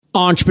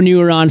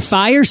Entrepreneur on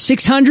Fire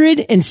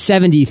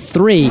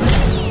 673.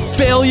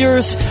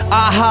 Failures,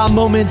 aha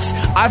moments,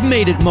 I've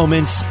made it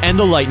moments, and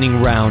the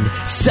lightning round.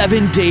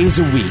 7 days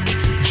a week.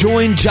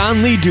 Join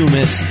John Lee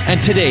Dumas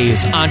and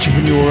today's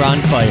Entrepreneur on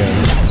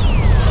Fire.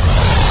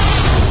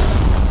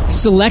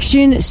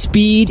 Selection,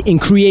 speed, and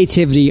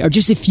creativity are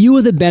just a few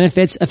of the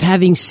benefits of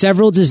having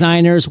several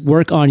designers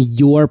work on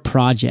your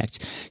project.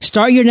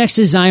 Start your next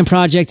design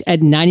project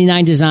at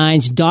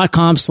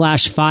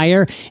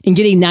 99designs.com/fire and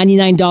get a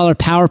 $99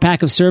 power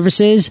pack of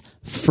services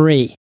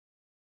free.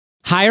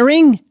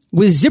 Hiring?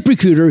 With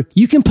ZipRecruiter,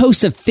 you can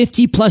post to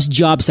 50+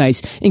 job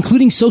sites,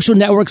 including social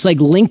networks like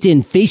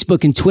LinkedIn,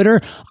 Facebook, and Twitter,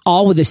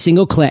 all with a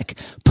single click.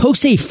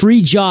 Post a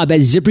free job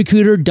at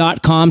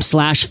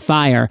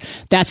ZipRecruiter.com/fire.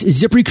 That's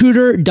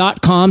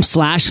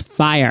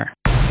ZipRecruiter.com/fire.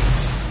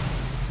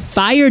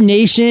 Fire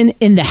Nation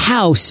in the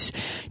house.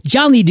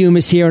 John Lee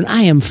Dumas here, and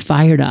I am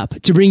fired up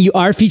to bring you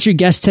our featured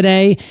guest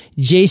today,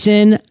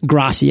 Jason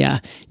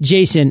Gracia.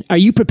 Jason, are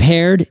you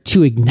prepared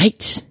to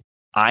ignite?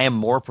 I am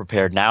more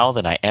prepared now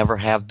than I ever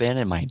have been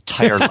in my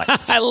entire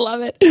life. I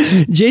love it.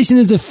 Jason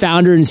is the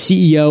founder and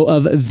CEO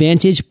of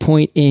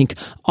VantagePoint Inc.,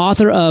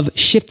 author of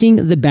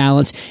Shifting the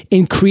Balance,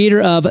 and creator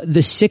of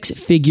The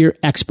Six-Figure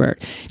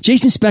Expert.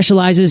 Jason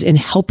specializes in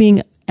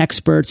helping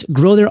experts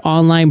grow their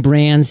online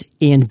brands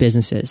and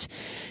businesses.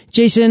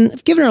 Jason,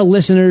 I've given our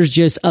listeners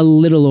just a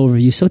little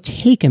overview, so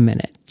take a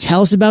minute.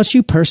 Tell us about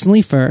you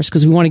personally first,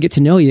 because we want to get to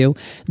know you.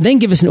 Then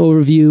give us an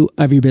overview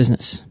of your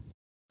business.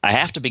 I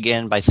have to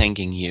begin by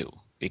thanking you,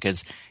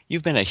 because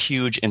you've been a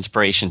huge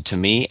inspiration to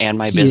me and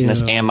my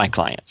business and my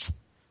clients.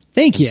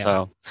 Thank you.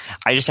 So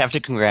I just have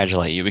to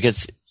congratulate you,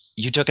 because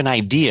you took an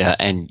idea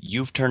and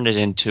you've turned it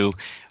into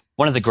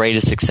one of the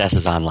greatest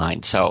successes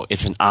online. So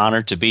it's an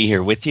honor to be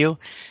here with you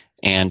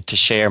and to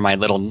share my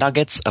little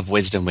nuggets of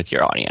wisdom with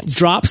your audience.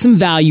 Drop some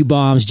value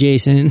bombs,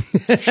 Jason.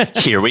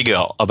 Here we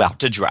go, about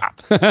to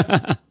drop.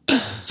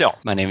 So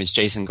my name is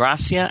Jason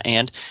Gracia,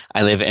 and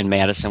I live in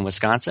Madison,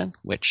 Wisconsin,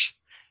 which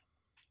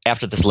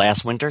after this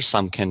last winter,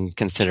 some can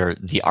consider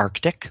the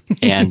Arctic.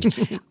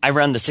 And I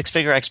run the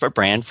Six-Figure Expert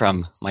brand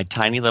from my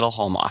tiny little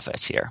home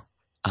office here.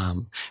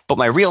 But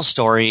my real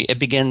story, it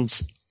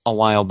begins a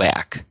while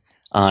back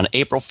on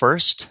April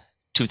 1st,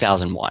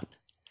 2001.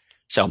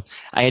 So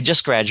I had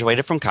just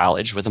graduated from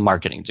college with a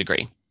marketing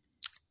degree,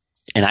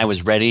 and I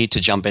was ready to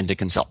jump into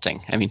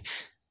consulting. I mean,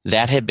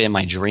 that had been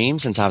my dream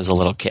since I was a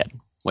little kid,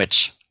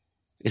 which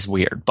is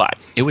weird, but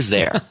it was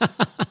there.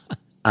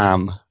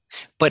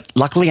 But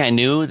luckily I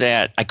knew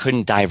that I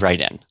couldn't dive right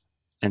in.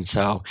 And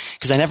so,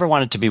 because I never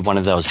wanted to be one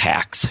of those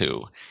hacks who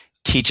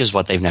teaches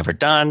what they've never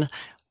done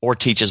or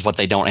teaches what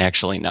they don't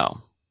actually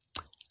know.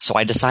 So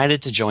I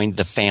decided to join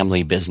the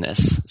family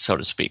business, so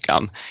to speak.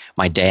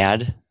 My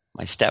dad,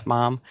 my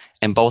stepmom,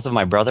 and both of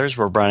my brothers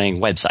were running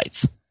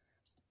websites.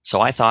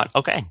 So I thought,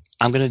 okay,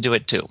 I'm going to do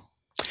it too.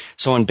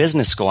 So in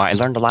business school, I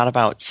learned a lot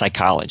about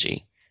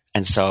psychology.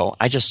 And so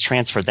I just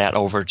transferred that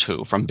over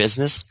from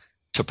business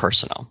to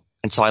personal.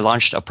 And so I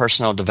launched a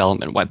personal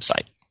development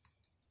website.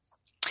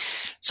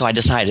 So I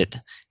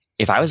decided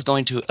if I was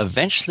going to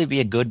eventually be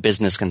a good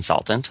business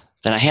consultant,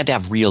 then I had to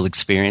have real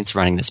experience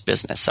running this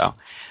business. So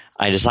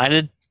I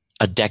decided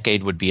a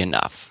decade would be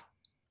enough.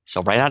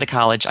 So right out of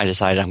college, I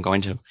decided I'm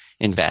going to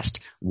invest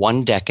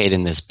 1 decade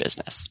in this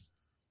business.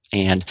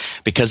 And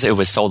because it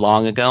was so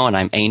long ago and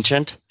I'm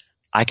ancient,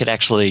 I could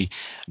actually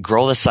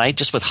grow the site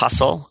just with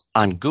hustle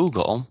on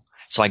Google.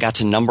 So I got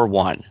to number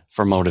 1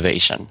 for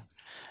motivation.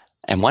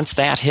 And once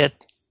that hit,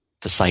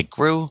 the site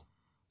grew.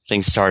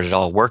 Things started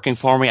all working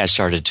for me. I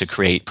started to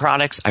create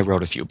products. I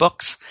wrote a few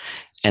books.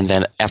 And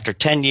then after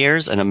 10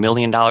 years and $1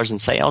 million in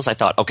sales, I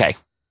thought, okay,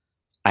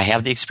 I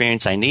have the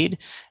experience I need.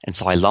 And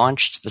so I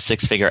launched the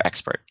Six-Figure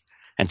Expert.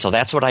 And so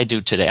that's what I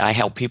do today. I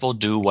help people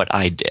do what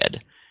I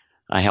did.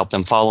 I help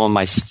them follow in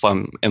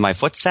my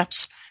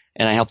footsteps,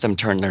 and I help them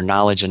turn their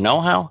knowledge and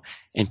know-how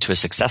into a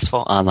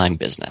successful online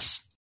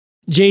business.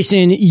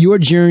 Jason, your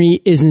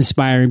journey is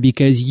inspiring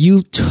because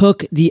you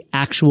took the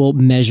actual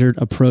measured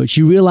approach.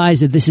 You realize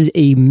that this is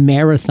a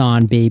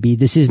marathon, baby.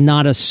 This is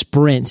not a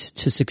sprint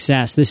to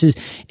success. This is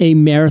a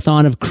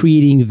marathon of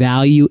creating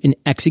value and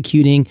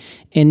executing.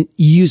 And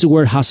you use the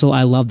word hustle.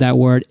 I love that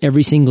word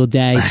every single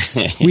day.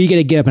 We got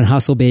to get up and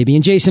hustle, baby.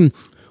 And Jason,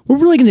 we're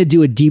really going to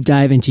do a deep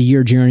dive into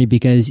your journey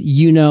because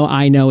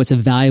I know it's a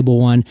valuable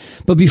one.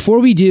 But before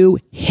we do,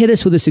 hit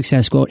us with a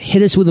success quote.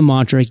 Hit us with a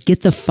mantra.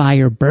 Get the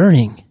fire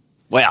burning.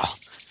 Well,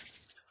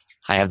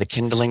 I have the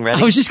kindling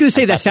ready. I was just going to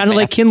say that sounded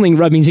like kindling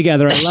rubbing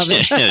together. I love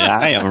it.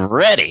 I am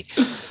ready.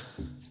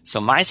 So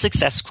my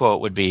success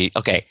quote would be,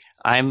 okay,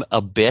 I'm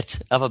a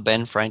bit of a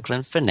Ben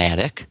Franklin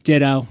fanatic.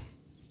 Ditto.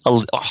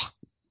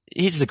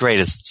 He's the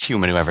greatest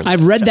human who ever lived.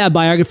 I've read that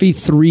biography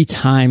 3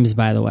 times,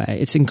 by the way.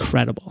 It's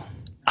incredible.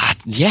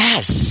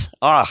 Yes.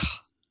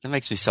 That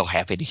makes me so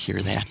happy to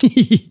hear that.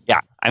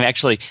 Yeah. I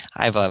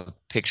have a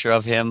picture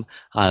of him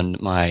on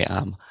my,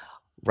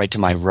 right to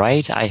my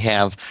right. I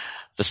have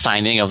the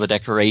signing of the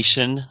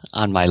Declaration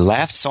on my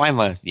left. So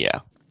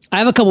I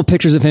have a couple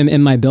pictures of him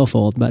in my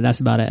billfold, but that's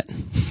about it.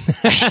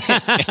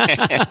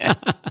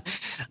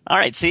 All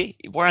right. See,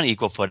 we're on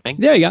equal footing.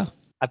 There you go.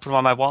 I put them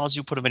on my walls.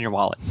 You put them in your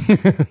wallet.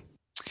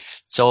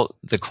 So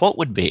the quote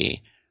would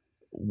be,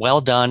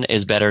 well done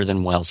is better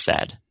than well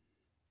said.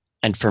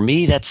 And for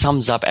me, that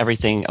sums up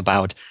everything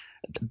about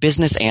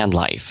business and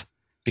life.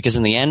 Because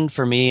in the end,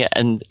 for me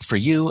and for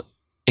you,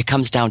 it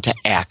comes down to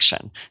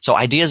action. So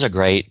ideas are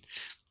great.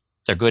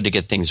 They're good to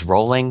get things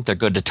rolling. They're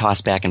good to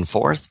toss back and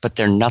forth, but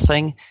they're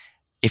nothing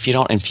if you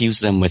don't infuse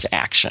them with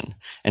action.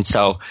 And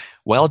so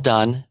well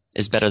done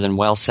is better than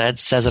well said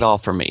says it all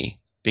for me.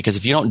 Because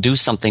if you don't do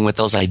something with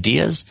those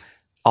ideas,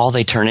 all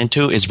they turn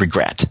into is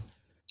regret.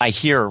 I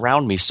hear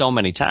around me so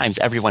many times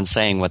everyone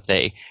saying what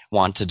they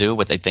want to do,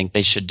 what they think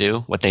they should do,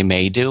 what they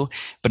may do,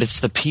 but it's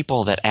the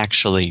people that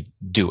actually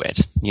do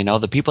it. You know,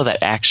 the people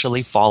that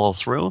actually follow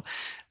through,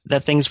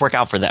 that things work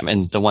out for them,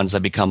 and the ones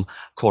that become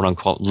quote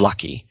unquote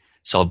lucky.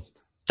 So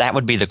that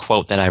would be the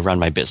quote that I run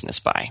my business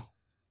by.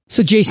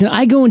 So Jason,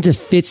 I go into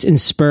fits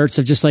and spurts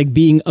of just like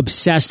being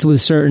obsessed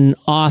with certain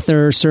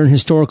authors, certain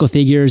historical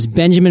figures.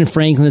 Benjamin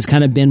Franklin has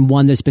kind of been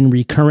one that's been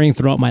recurring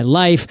throughout my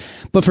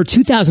life. But for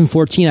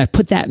 2014, I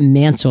put that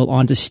mantle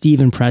onto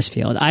Stephen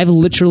Pressfield. I've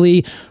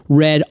literally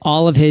read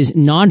all of his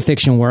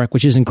nonfiction work,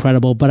 which is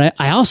incredible. But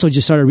I also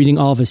just started reading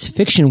all of his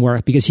fiction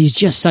work because he's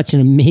just such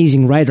an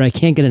amazing writer. I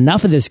can't get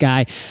enough of this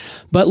guy.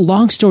 But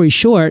long story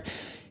short,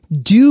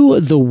 do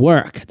the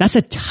work. That's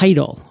a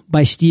title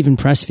by Stephen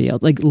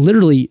Pressfield. Like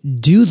literally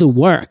do the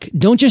work.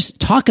 Don't just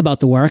talk about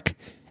the work.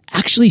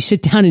 Actually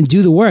sit down and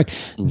do the work.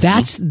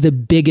 That's the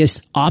biggest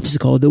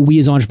obstacle that we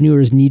as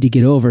entrepreneurs need to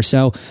get over.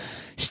 So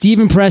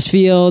Stephen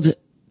Pressfield,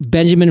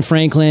 Benjamin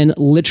Franklin,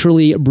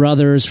 literally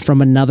brothers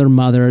from another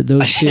mother.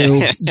 Those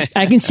two,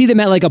 I can see them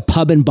at like a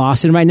pub in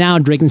Boston right now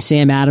drinking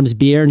Sam Adams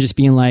beer and just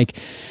being like,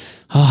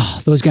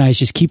 oh, those guys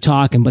just keep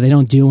talking, but they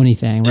don't do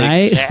anything,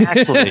 right?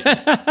 Exactly.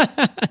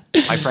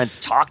 My friends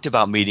talked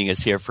about meeting us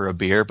here for a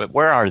beer, but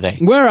where are they?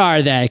 Where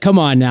are they? Come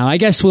on now. I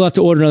guess we'll have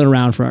to order another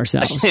round for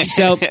ourselves.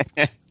 So,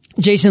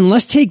 Jason,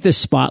 let's take the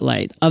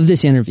spotlight of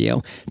this interview,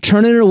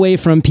 turn it away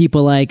from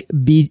people like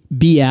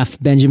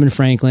BF, Benjamin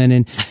Franklin,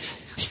 and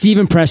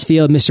Stephen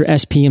Pressfield, Mr.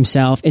 SP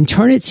himself, and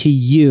turn it to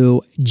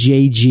you,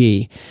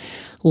 JG.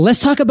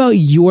 Let's talk about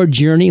your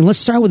journey, and let's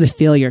start with a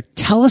failure.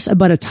 Tell us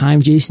about a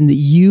time, Jason, that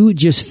you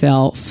just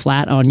fell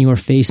flat on your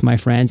face, my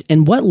friend,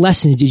 and what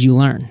lessons did you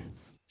learn?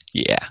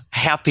 Yeah,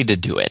 happy to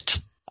do it.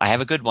 I have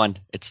a good one.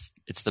 It's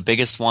the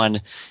biggest one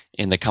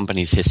in the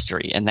company's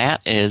history, and that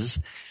is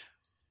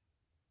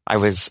I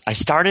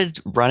started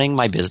running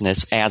my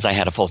business as I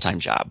had a full-time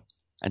job.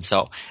 And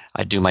so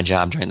I'd do my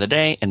job during the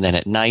day, and then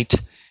at night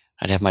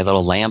I'd have my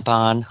little lamp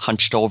on,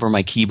 hunched over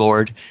my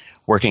keyboard,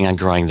 working on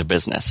growing the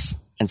business.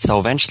 And so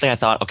eventually I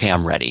thought, okay,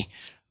 I'm ready.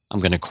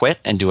 I'm going to quit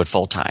and do it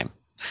full time.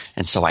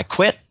 And so I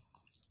quit.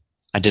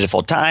 I did it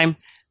full time.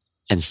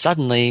 And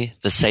suddenly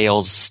the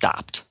sales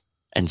stopped.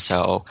 And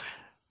so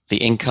the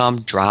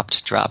income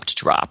dropped.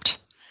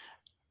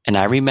 And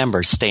I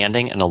remember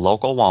standing in a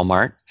local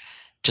Walmart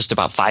just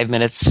about 5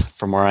 minutes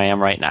from where I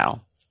am right now.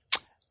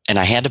 And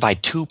I had to buy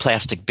 2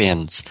 plastic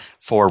bins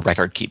for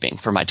record keeping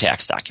for my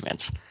tax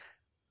documents.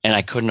 And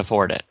I couldn't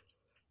afford it.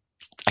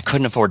 I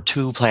couldn't afford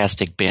 2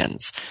 plastic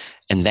bins.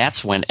 And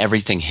that's when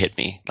everything hit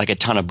me like a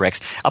ton of bricks.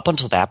 Up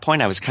until that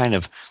point, I was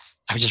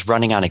just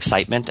running on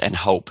excitement and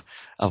hope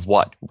of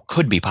what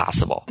could be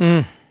possible.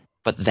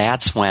 But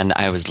that's when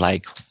I was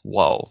like,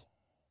 whoa,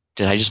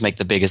 did I just make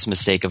the biggest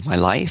mistake of my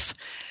life?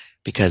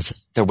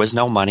 Because there was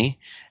no money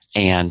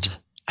and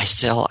I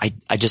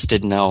just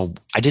didn't know.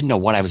 I didn't know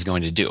what I was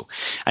going to do.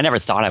 I never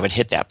thought I would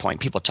hit that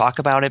point. People talk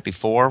about it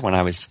before when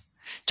I was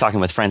talking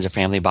with friends or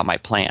family about my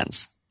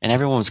plans. And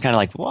everyone was kind of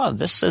like, well,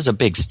 this is a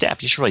big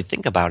step. You should really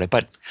think about it.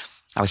 But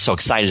I was so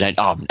excited.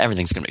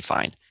 Everything's going to be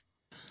fine.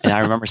 And I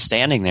remember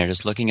standing there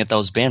just looking at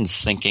those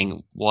bins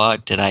thinking,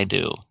 what did I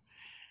do?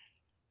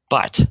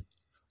 But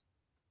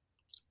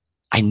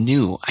I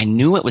knew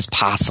it was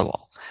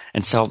possible.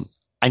 And so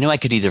I knew I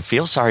could either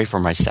feel sorry for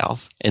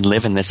myself and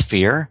live in this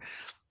fear,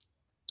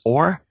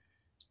 or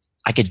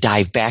I could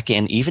dive back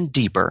in even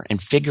deeper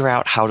and figure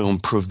out how to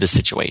improve the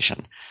situation.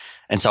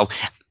 And so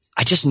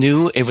I just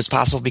knew it was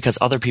possible because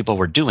other people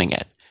were doing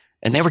it.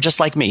 And they were just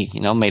like me,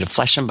 made of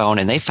flesh and bone,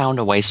 and they found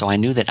a way, so I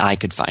knew that I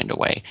could find a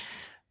way.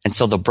 And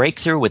so the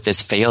breakthrough with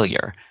this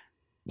failure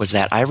was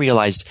that I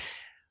realized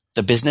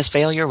the business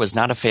failure was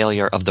not a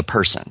failure of the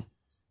person.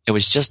 It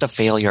was just a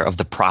failure of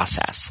the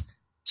process.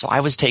 So I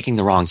was taking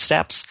the wrong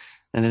steps,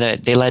 and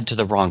they led to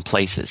the wrong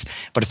places.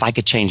 But if I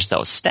could change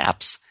those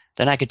steps,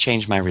 then I could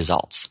change my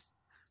results.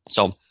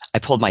 So I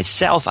pulled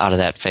myself out of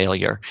that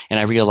failure, and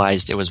I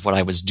realized it was what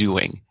I was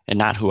doing and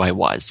not who I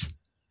was.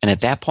 And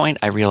at that point,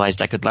 I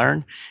realized I could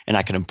learn and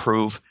I could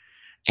improve.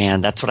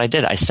 And that's what I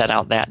did. I set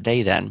out that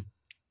day then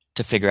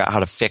to figure out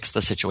how to fix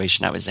the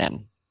situation I was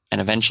in.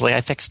 And eventually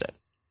I fixed it.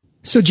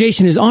 So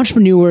Jason, as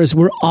entrepreneurs,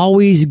 we're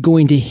always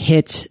going to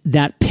hit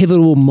that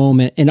pivotal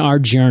moment in our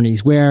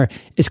journeys where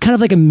it's kind of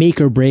like a make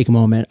or break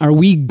moment. Are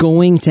we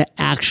going to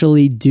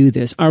actually do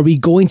this? Are we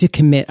going to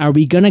commit? Are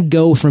we going to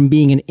go from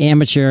being an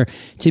amateur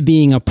to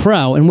being a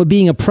pro? And what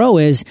being a pro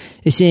is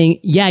saying,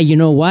 yeah, you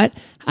know what?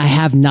 I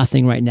have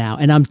nothing right now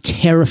and I'm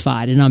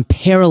terrified and I'm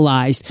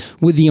paralyzed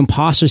with the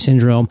imposter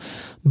syndrome,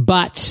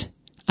 but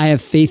I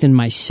have faith in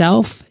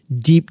myself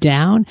deep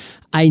down.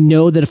 I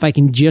know that if I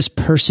can just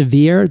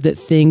persevere, that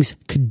things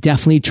could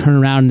definitely turn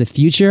around in the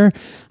future.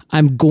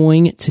 I'm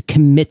going to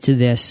commit to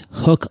this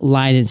hook,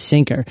 line, and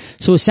sinker.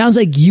 So it sounds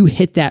like you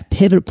hit that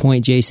pivot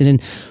point, Jason.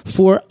 And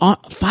for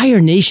Fire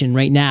Nation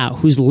right now,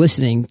 who's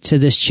listening to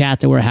this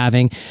chat that we're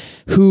having,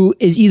 who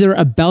is either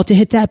about to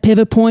hit that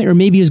pivot point or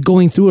maybe is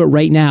going through it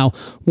right now,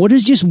 what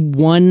is just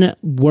one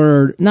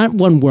word, not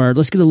one word,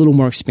 let's get a little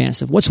more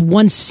expansive. What's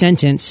one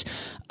sentence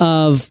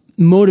of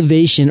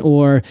motivation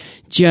or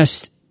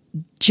just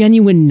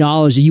genuine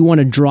knowledge that you want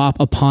to drop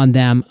upon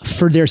them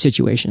for their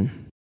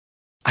situation?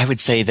 I would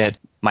say that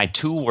my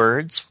 2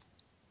 words,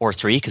 or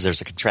 3, because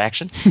there's a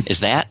contraction, is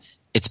that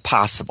it's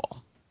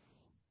possible.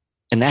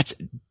 And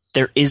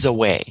there is a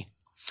way.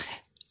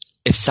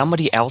 If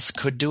somebody else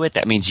could do it,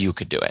 that means you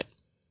could do it.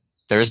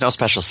 There is no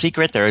special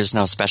secret. There is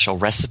no special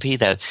recipe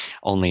that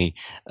only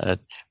a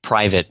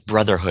private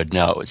brotherhood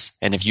knows.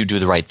 And if you do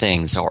the right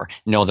things or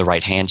know the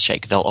right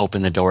handshake, they'll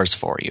open the doors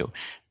for you.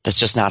 That's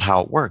just not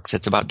how it works.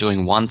 It's about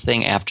doing one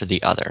thing after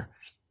the other.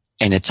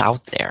 And it's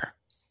out there.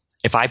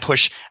 If I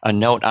push a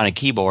note on a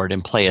keyboard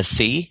and play a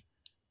C,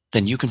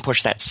 then you can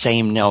push that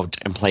same note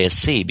and play a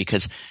C,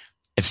 because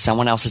if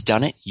someone else has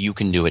done it, you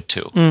can do it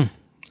too.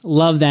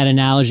 Love that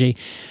analogy.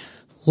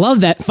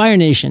 Love that. Fire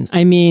Nation.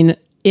 I mean,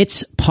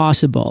 it's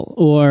possible.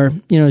 Or,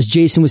 as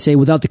Jason would say,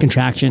 without the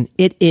contraction,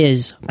 it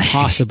is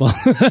possible.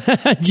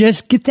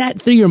 Just get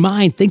that through your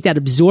mind. Think that,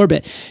 absorb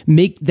it.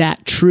 Make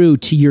that true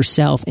to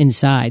yourself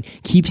inside.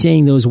 Keep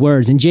saying those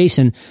words. And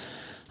Jason,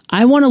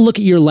 I want to look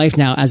at your life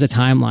now as a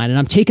timeline, and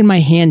I'm taking my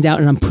hand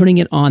out and I'm putting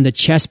it on the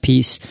chess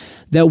piece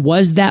that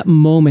was that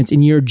moment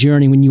in your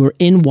journey when you were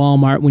in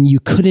Walmart, when you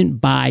couldn't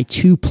buy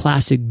 2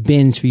 plastic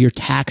bins for your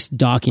tax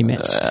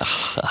documents.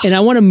 And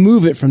I want to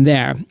move it from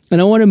there. And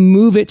I want to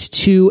move it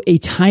to a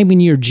time in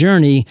your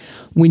journey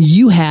when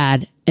you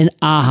had an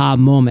aha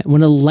moment,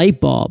 when a light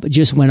bulb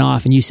just went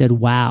off and you said,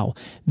 wow,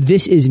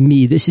 this is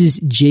me. This is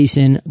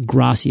Jason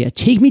Gracia.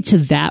 Take me to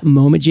that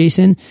moment,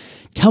 Jason.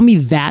 Tell me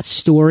that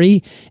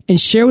story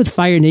and share with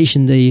Fire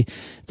Nation the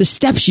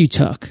steps you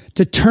took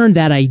to turn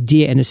that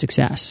idea into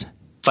success.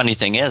 Funny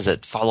thing is,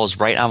 it follows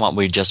right on what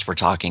we just were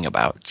talking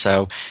about.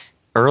 So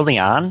early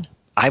on,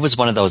 I was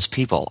one of those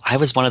people. I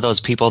was one of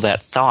those people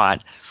that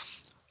thought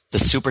the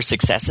super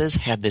successes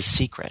had this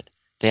secret.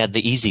 They had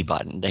the easy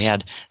button. They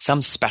had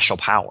some special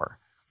power.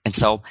 And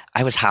so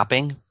I was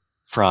hopping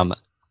from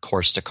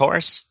course to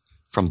course,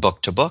 from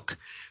book to book,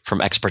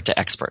 from expert to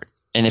expert.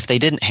 And if they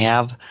didn't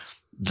have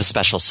the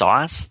special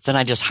sauce, then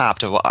I just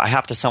hopped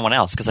to someone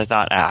else because I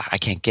thought, I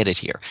can't get it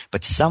here,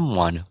 but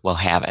someone will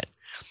have it.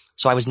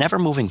 So I was never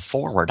moving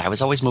forward. I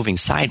was always moving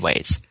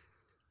sideways.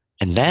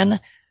 And then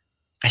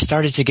I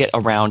started to get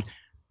around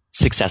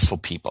successful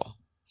people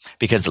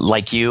because,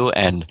 like you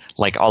and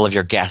like all of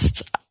your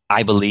guests,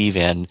 I believe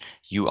in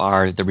you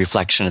are the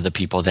reflection of the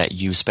people that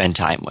you spend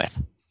time with.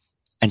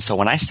 And so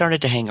when I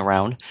started to hang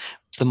around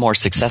the more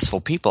successful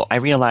people, I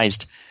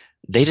realized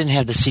they didn't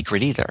have the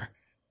secret either,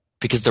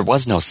 because there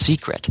was no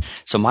secret.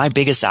 So my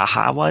biggest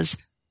aha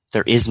was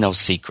there is no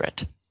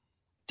secret.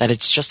 That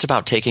it's just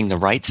about taking the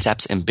right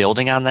steps and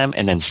building on them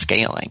and then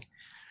scaling.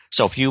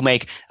 So if you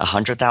make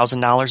 $100,000,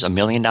 $1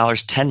 million,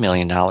 $10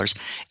 million,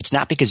 it's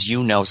not because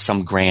you know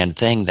some grand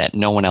thing that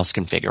no one else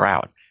can figure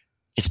out.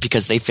 It's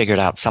because they figured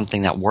out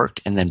something that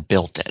worked and then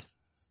built it.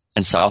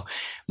 And so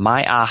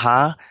my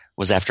aha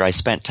was after I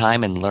spent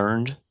time and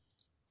learned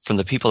from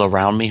the people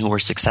around me who were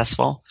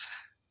successful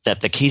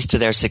that the keys to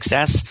their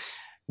success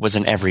was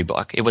in every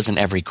book. It was in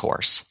every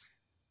course.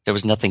 There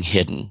was nothing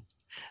hidden.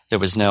 There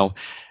was no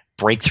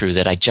breakthrough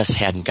that I just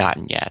hadn't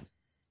gotten yet.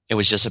 It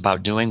was just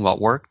about doing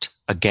what worked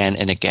again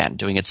and again,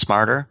 doing it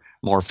smarter,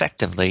 more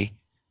effectively,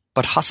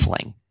 but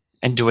hustling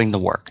and doing the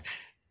work.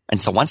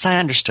 And so once I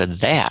understood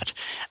that,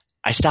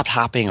 I stopped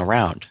hopping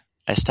around.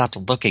 I stopped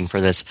looking for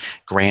this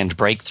grand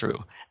breakthrough,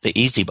 the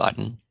easy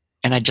button,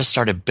 and I just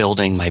started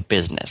building my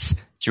business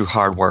through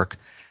hard work,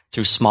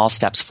 through small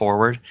steps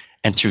forward,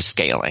 and through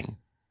scaling.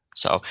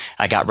 So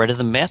I got rid of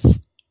the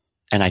myth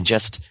and I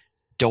just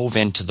dove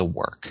into the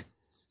work.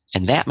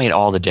 And that made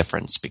all the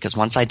difference, because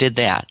once I did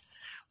that,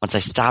 once I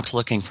stopped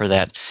looking for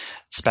that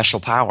special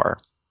power,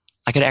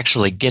 I could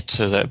actually get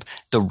to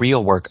the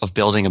real work of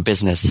building a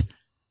business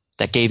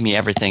that gave me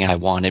everything I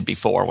wanted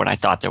before when I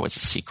thought there was a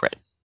secret.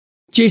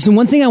 Jason,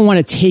 one thing I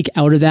want to take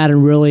out of that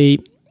and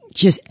really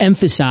just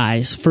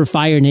emphasize for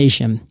Fire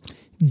Nation,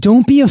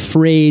 don't be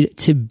afraid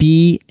to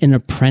be an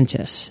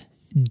apprentice.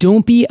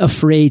 Don't be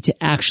afraid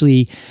to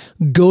actually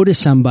go to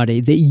somebody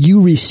that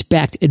you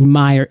respect,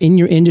 admire in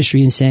your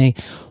industry and saying,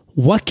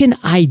 what can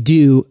I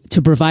do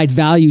to provide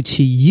value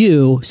to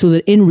you so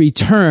that in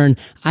return,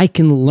 I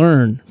can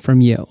learn from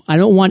you? I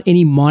don't want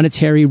any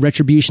monetary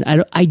retribution.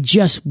 I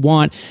just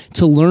want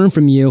to learn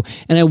from you.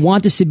 And I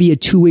want this to be a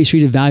two-way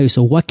street of value.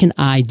 So what can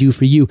I do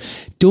for you?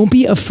 Don't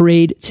be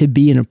afraid to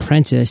be an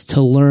apprentice,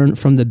 to learn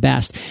from the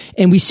best.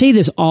 And we say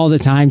this all the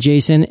time,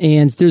 Jason,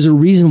 and there's a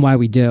reason why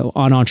we do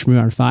on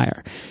Entrepreneur on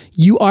Fire.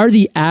 You are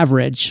the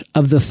average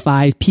of the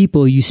 5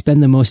 people you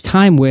spend the most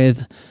time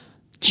with.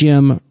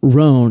 Jim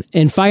Rohn.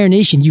 And Fire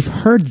Nation, you've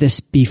heard this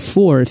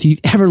before if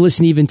you've ever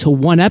listened even to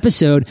one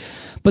episode.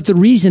 But the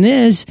reason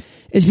is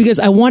because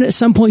I want at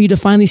some point you to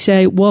finally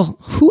say, well,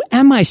 who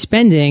am I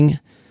spending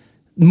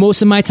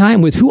most of my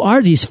time with? Who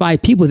are these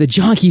 5 people that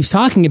John keeps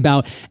talking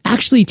about?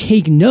 Actually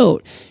take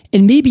note.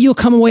 And maybe you'll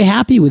come away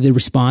happy with the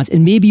response.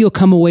 And maybe you'll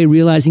come away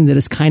realizing that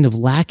it's kind of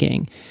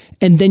lacking.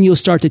 And then you'll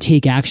start to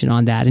take action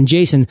on that. And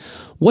Jason,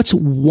 what's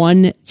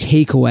one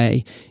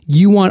takeaway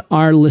you want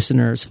our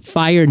listeners,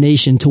 Fire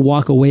Nation, to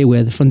walk away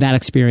with from that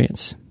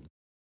experience?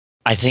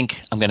 I think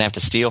I'm going to have to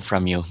steal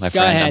from you, my friend.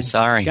 Go ahead. I'm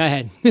sorry. Go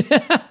ahead.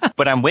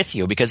 But I'm with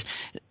you because,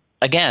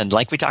 again,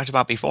 like we talked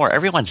about before,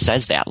 everyone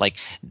says that. Like,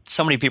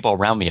 so many people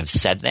around me have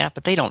said that,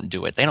 but they don't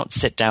do it. They don't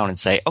sit down and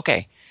say,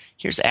 okay,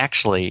 here's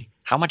actually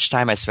how much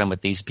time I spend with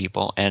these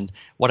people and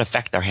what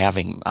effect they're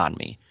having on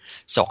me.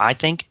 So I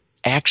think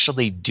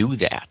actually do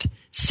that.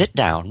 Sit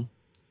down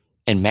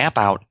and map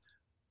out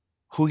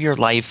who your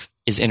life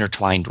is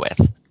intertwined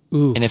with.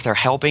 Ooh. And if they're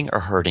helping or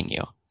hurting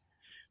you.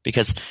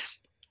 Because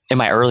in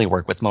my early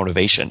work with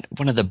motivation,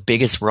 one of the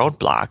biggest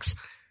roadblocks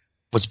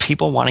was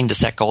people wanting to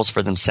set goals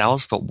for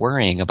themselves, but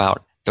worrying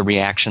about the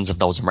reactions of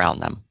those around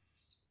them.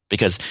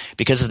 Because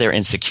of their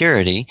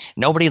insecurity,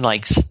 nobody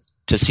likes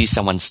to see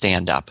someone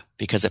stand up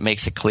because it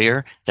makes it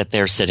clear that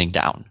they're sitting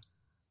down.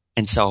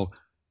 And so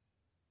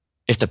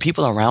if the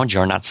people around you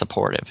are not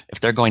supportive,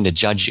 if they're going to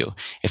judge you,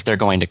 if they're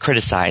going to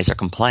criticize or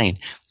complain,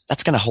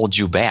 that's going to hold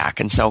you back.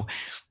 And so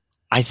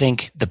I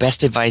think the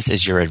best advice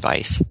is your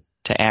advice,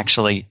 to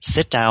actually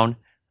sit down,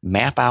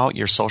 map out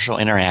your social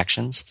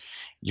interactions,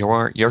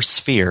 your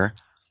sphere,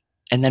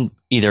 and then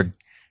either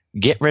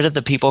get rid of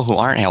the people who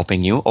aren't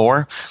helping you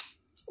or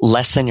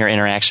lessen your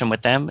interaction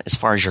with them as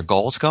far as your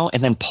goals go,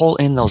 and then pull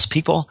in those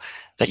people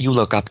that you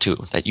look up to,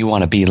 that you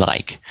want to be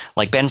like.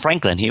 Like Ben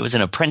Franklin, he was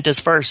an apprentice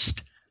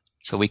first,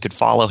 so we could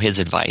follow his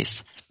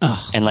advice.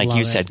 Oh, and like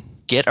you said,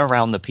 get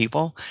around the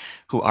people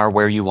who are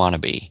where you want to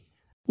be.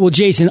 Well,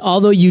 Jason,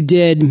 although you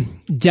did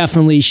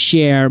definitely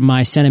share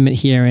my sentiment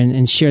here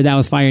and share that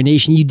with Fire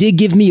Nation, you did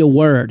give me a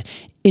word,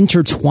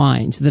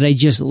 intertwined, that I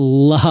just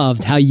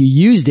loved how you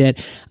used it.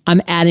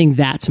 I'm adding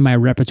that to my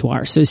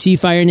repertoire. So see,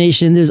 Fire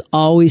Nation, there's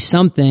always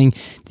something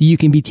that you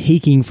can be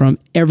taking from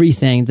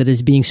everything that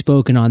is being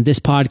spoken on this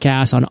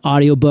podcast, on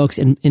audiobooks,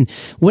 and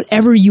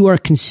whatever you are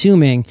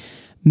consuming.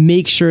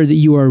 Make sure that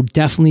you are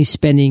definitely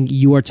spending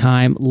your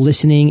time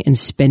listening and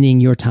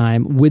spending your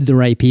time with the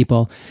right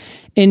people.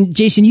 And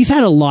Jason, you've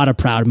had a lot of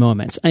proud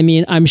moments. I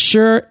mean, I'm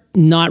sure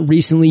not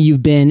recently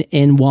you've been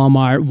in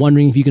Walmart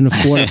wondering if you can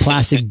afford a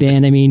plastic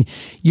bin. I mean,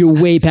 you're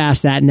way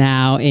past that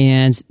now.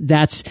 And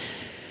that's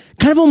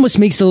kind of almost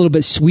makes it a little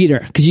bit sweeter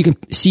because you can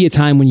see a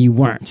time when you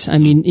weren't. I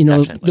mean, you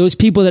know, definitely. Those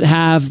people that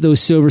have those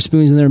silver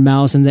spoons in their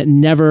mouths and that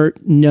never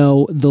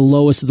know the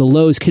lowest of the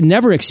lows can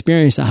never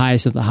experience the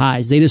highest of the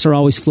highs. They just are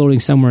always floating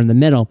somewhere in the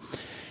middle.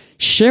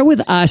 Share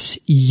with us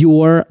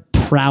your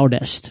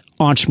proudest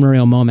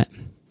entrepreneurial moment.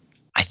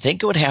 I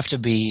think it would have to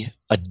be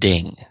a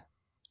ding.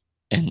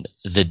 And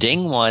the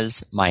ding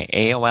was my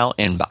AOL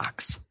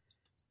inbox.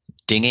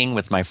 Dinging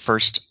with my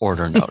first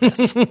order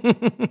notice.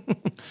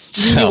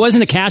 It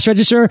wasn't a cash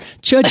register?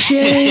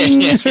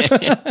 Cha-ching!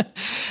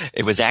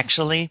 It was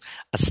actually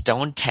a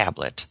stone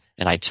tablet,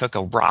 and I took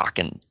a rock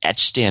and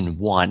etched in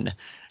 1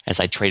 as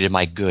I traded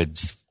my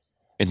goods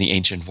in the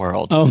ancient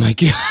world. Oh my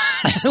God.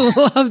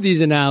 I love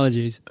these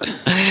analogies.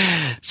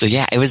 So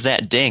yeah, it was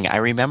that ding. I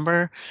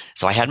remember,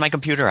 so I had my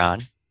computer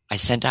on. I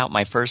sent out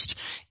my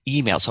first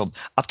email. So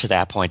up to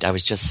that point, I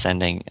was just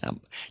sending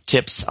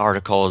tips,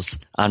 articles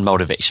on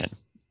motivation.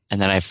 And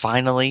then I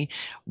finally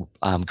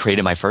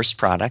created my first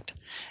product,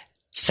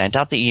 sent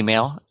out the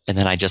email, and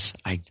then I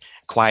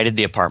quieted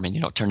the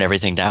apartment, turned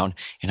everything down,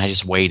 and I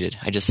just waited.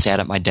 I just sat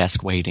at my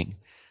desk waiting.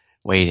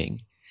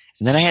 And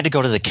then I had to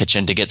go to the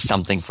kitchen to get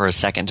something for a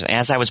second. And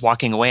as I was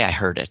walking away, I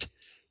heard it.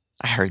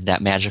 I heard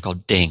that magical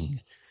ding.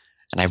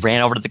 And I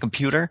ran over to the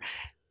computer,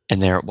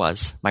 and there it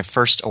was, my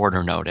first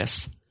order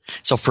notice.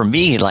 So for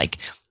me,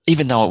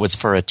 even though it was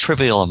for a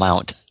trivial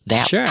amount,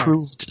 that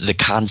proved the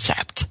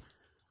concept.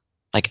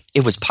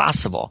 It was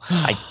possible.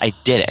 I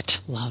did it.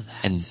 Love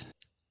that.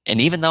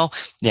 And even though,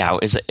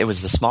 it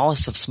was the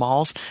smallest of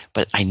smalls,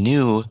 but I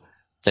knew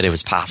that it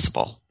was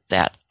possible,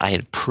 that I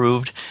had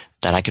proved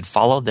that I could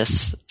follow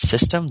this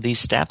system, these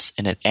steps,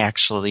 and it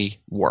actually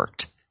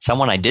worked.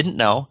 Someone I didn't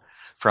know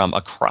from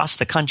across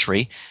the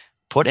country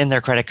put in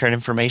their credit card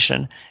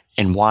information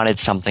and wanted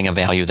something of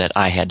value that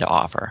I had to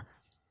offer.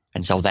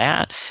 And so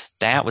that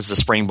was the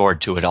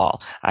springboard to it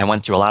all. I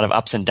went through a lot of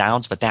ups and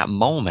downs, but that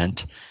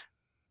moment,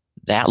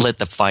 that lit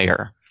the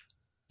fire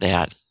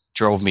that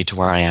drove me to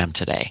where I am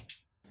today.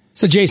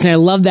 So Jason, I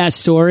love that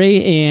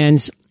story,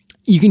 and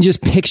you can just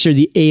picture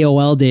the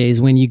AOL days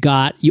when you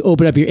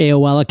open up your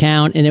AOL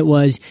account and it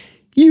was,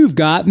 you've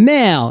got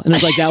mail. And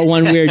it's like that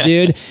one weird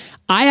dude.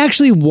 I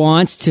actually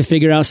want to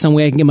figure out some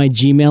way I can get my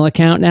Gmail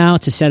account now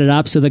to set it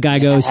up. So the guy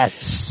goes,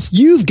 yes.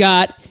 You've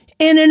got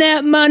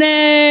internet money,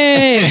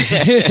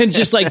 and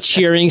just like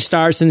cheering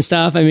stars and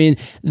stuff. I mean,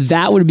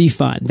 that would be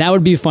fun. That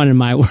would be fun in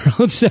my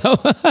world. So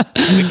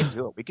we could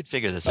do it. We could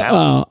figure this out.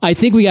 Oh, I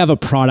think we have a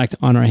product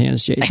on our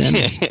hands,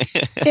 Jason.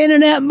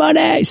 Internet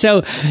money.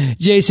 So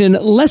Jason,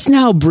 let's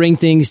now bring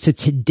things to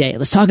today.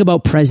 Let's talk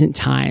about present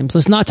times.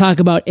 Let's not talk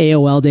about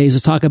AOL days.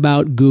 Let's talk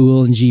about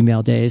Google and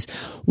Gmail days.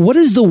 What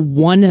is the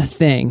one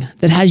thing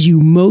that has you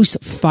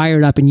most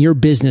fired up in your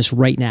business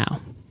right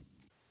now?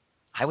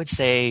 I would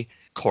say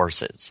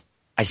courses.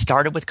 I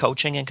started with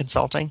coaching and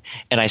consulting,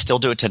 and I still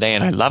do it today,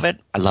 and I love it.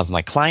 I love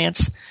my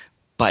clients,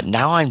 but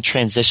now I'm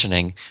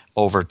transitioning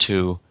over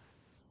to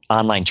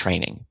online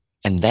training.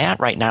 And that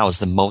right now is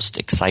the most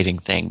exciting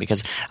thing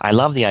because I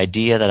love the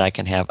idea that I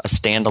can have a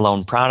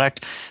standalone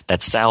product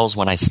that sells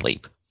when I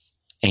sleep.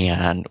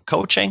 And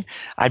coaching,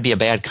 I'd be a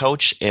bad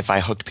coach if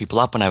I hooked people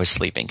up when I was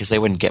sleeping because they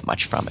wouldn't get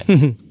much from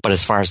it. But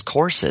as far as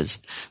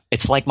courses,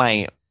 it's like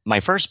my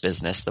first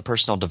business, the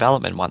personal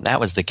development one, that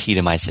was the key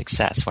to my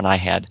success when I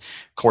had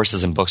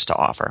courses and books to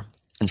offer.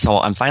 And so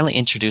I'm finally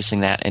introducing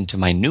that into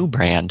my new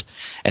brand.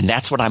 And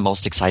that's what I'm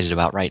most excited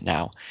about right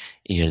now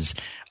is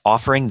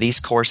offering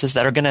these courses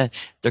that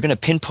they're going to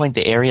pinpoint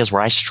the areas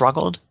where I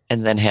struggled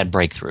and then had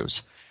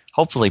breakthroughs.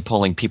 Hopefully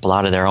pulling people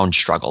out of their own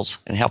struggles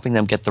and helping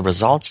them get the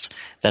results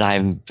that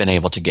I've been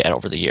able to get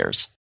over the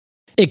years.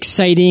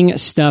 Exciting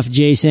stuff,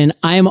 Jason.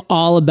 I am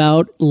all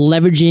about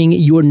leveraging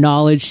your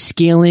knowledge,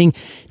 scaling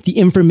the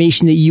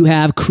information that you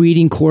have,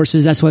 creating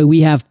courses. That's why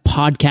we have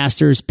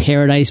Podcasters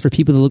Paradise for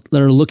people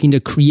that are looking to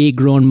create,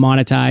 grow, and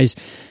monetize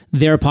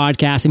their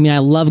podcast. I mean, I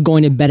love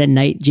going to bed at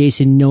night,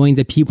 Jason, knowing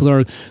that people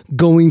are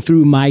going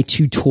through my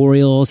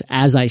tutorials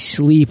as I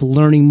sleep,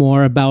 learning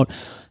more about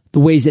the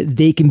ways that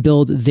they can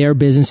build their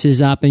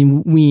businesses up.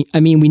 And we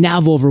now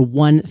have over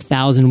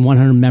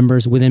 1,100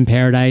 members within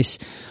Paradise.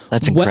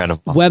 That's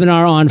incredible.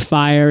 Webinar on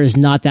Fire is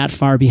not that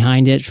far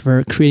behind it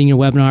for creating a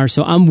webinar.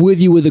 So I'm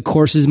with you with the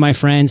courses, my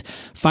friend.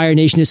 Fire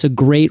Nation is a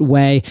great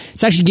way.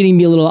 It's actually getting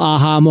me a little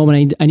aha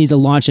moment. I need to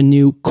launch a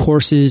new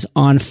Courses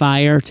on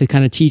Fire to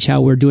kind of teach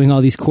how we're doing all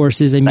these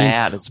courses. I mean,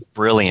 that is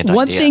brilliant.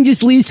 One idea. thing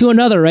just leads to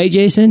another, right,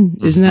 Jason?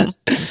 Isn't that?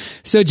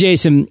 So,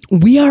 Jason,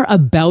 we are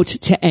about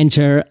to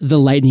enter the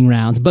lightning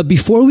round. But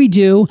before we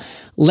do,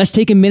 let's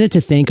take a minute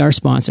to thank our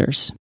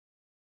sponsors.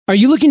 Are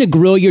you looking to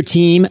grow your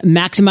team,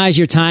 maximize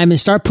your time, and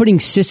start putting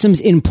systems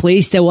in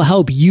place that will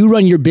help you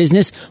run your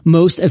business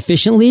most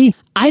efficiently?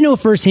 I know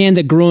firsthand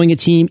that growing a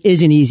team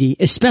isn't easy,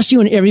 especially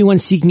when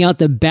everyone's seeking out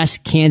the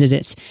best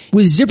candidates.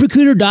 With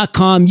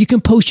ZipRecruiter.com, you can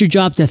post your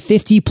job to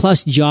 50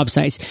 plus job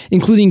sites,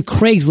 including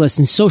Craigslist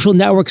and social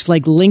networks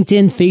like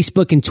LinkedIn,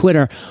 Facebook, and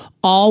Twitter,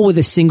 all with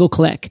a single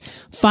click.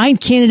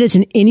 Find candidates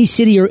in any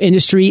city or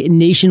industry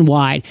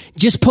nationwide.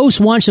 Just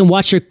post once and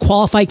watch your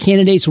qualified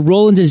candidates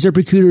roll into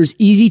ZipRecruiter's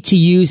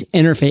easy-to-use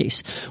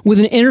interface. With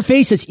an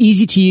interface that's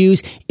easy to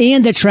use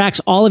and that tracks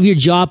all of your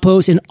job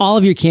posts and all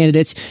of your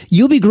candidates,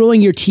 you'll be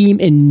growing your team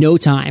in no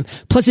time.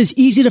 Plus, it's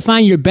easy to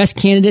find your best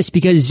candidates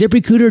because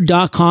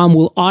ZipRecruiter.com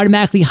will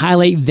automatically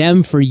highlight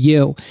them for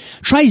you.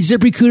 Try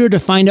ZipRecruiter to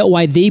find out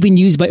why they've been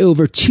used by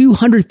over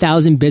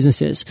 200,000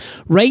 businesses.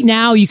 Right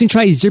now, you can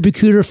try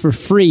ZipRecruiter for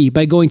free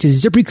by going to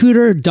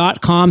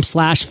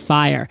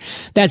ZipRecruiter.com/fire.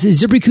 That's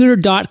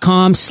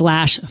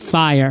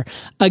ZipRecruiter.com/fire.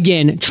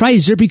 Again, try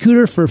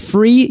ZipRecruiter for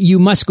free. You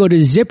must go to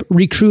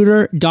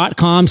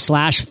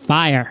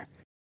ZipRecruiter.com/fire.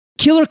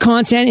 Killer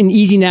content and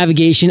easy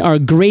navigation are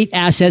great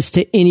assets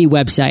to any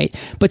website.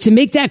 But to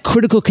make that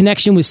critical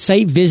connection with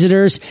site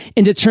visitors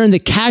and to turn the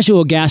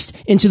casual guest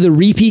into the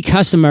repeat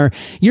customer,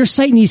 your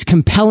site needs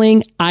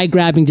compelling,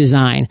 eye-grabbing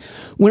design.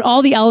 When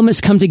all the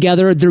elements come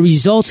together, the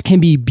results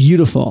can be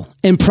beautiful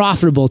and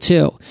profitable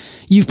too.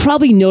 You've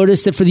probably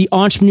noticed that for the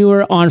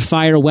Entrepreneur on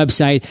Fire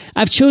website,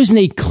 I've chosen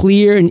a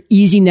clear and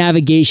easy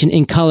navigation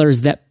in colors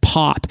that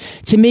pop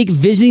to make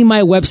visiting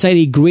my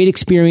website a great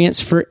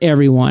experience for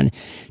everyone.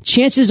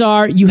 Chances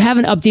are you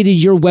haven't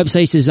updated your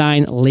website's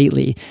design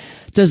lately.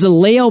 Does the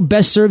layout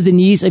best serve the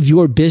needs of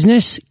your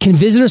business? Can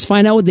visitors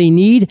find out what they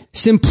need?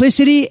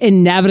 Simplicity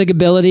and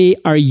navigability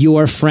are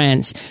your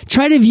friends.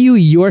 Try to view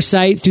your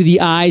site through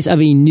the eyes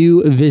of a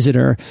new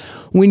visitor.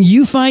 When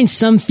you find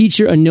some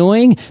feature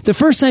annoying, the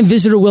first-time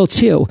visitor will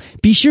too.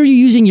 Be sure you're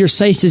using your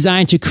site's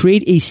design to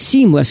create a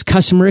seamless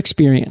customer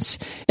experience.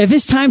 If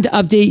it's time to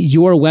update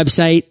your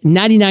website,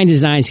 99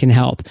 Designs can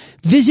help.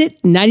 Visit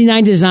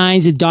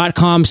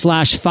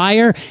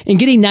 99designs.com/fire and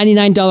get a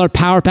 $99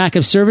 power pack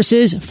of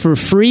services for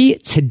free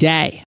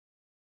today.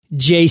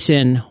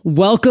 Jason,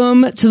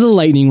 welcome to the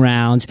lightning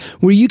round,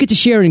 where you get to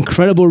share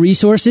incredible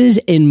resources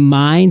and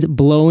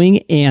mind-blowing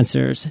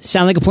answers.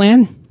 Sound like a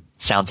plan?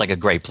 Sounds like a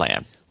great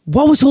plan.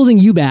 What was holding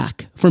you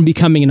back from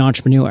becoming an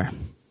entrepreneur?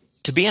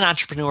 To be an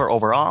entrepreneur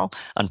overall,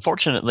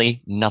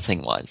 unfortunately,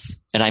 nothing was.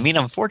 And I mean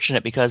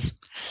unfortunate because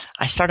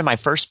I started my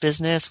first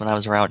business when I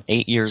was around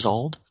 8 years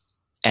old,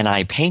 and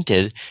I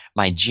painted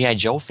my G.I.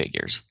 Joe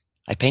figures.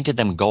 I painted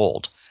them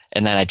gold,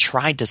 and then I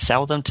tried to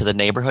sell them to the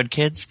neighborhood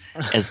kids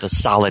as the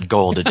solid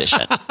gold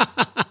edition.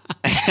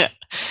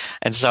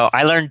 And so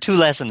I learned 2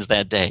 lessons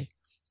that day.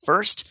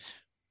 First,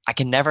 I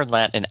can never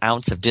let an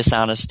ounce of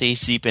dishonesty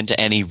seep into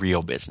any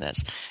real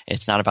business.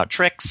 It's not about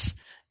tricks.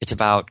 It's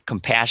about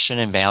compassion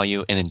and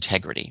value and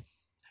integrity.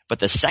 But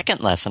the second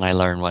lesson I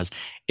learned was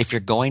if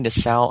you're going to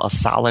sell a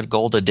solid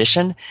gold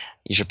edition,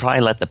 you should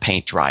probably let the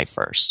paint dry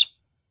first.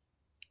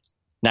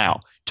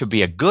 Now, to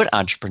be a good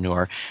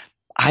entrepreneur,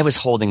 I was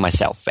holding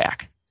myself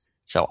back.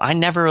 So I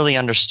never really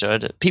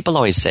understood. People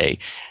always say,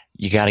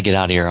 you got to get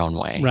out of your own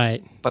way.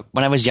 Right. But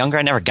when I was younger,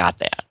 I never got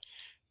that.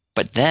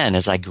 But then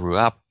as I grew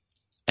up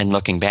and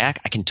looking back,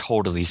 I can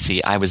totally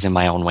see I was in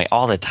my own way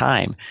all the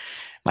time.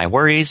 My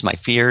worries, my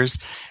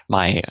fears,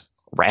 my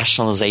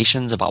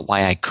rationalizations about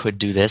why I could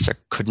do this or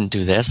couldn't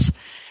do this,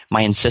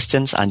 my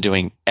insistence on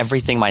doing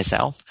everything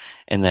myself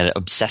and then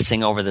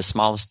obsessing over the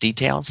smallest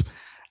details,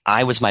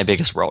 I was my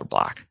biggest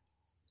roadblock.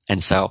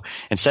 And so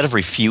instead of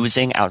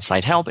refusing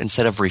outside help,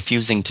 instead of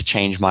refusing to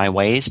change my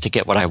ways to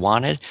get what I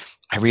wanted,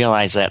 I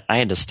realized that I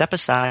had to step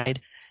aside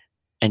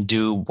and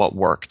do what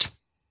worked,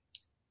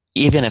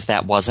 even if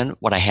that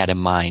wasn't what I had in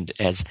mind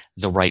as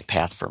the right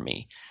path for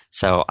me.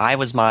 So I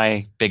was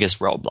my biggest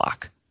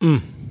roadblock.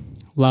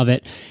 Love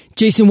it.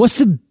 Jason, what's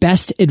the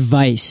best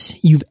advice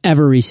you've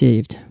ever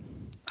received?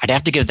 I'd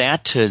have to give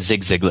that to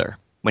Zig Ziglar.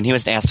 When he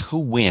was asked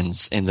who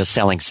wins in the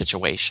selling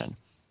situation,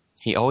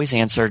 he always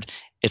answered,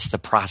 it's the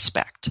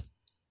prospect.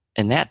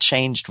 And that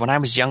changed. When I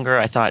was younger,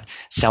 I thought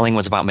selling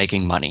was about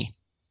making money.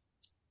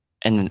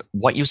 And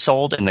what you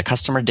sold and the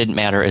customer didn't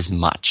matter as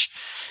much.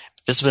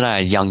 This was when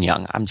I was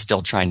young. I'm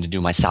still trying to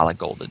do my solid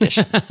gold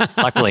edition.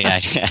 Luckily,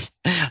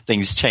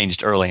 things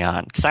changed early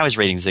on because I was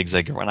reading Zig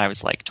Ziglar when I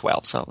was like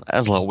 12, so I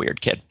was a little weird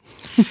kid.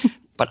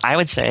 But I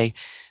would say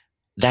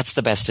that's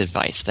the best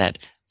advice, that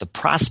the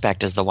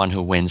prospect is the one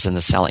who wins in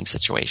the selling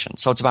situation.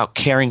 So it's about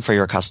caring for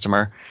your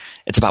customer.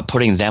 It's about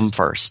putting them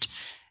first.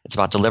 It's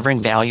about delivering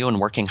value and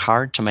working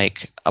hard to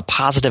make a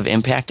positive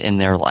impact in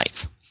their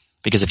life.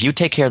 Because if you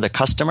take care of the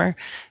customer,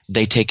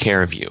 they take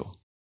care of you.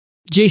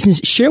 Jason,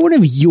 share one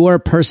of your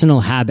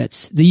personal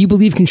habits that you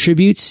believe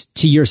contributes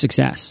to your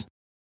success.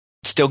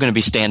 It's still going to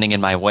be standing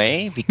in my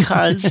way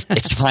because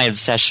it's my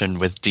obsession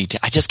with detail.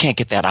 I just can't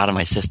get that out of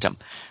my system.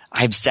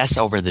 I obsess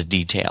over the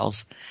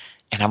details,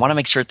 and I want to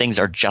make sure things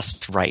are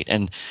just right.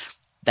 And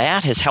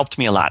that has helped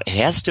me a lot. It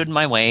has stood in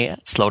my way,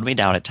 slowed me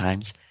down at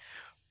times,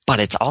 but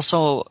it's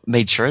also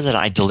made sure that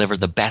I deliver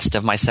the best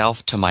of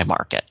myself to my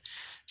market.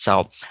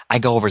 So I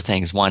go over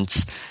things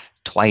once,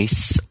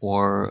 twice,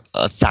 or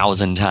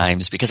 1,000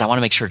 times because I want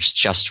to make sure it's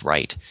just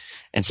right.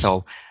 And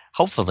so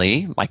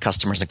hopefully my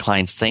customers and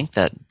clients think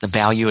that the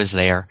value is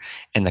there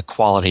and the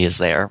quality is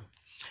there,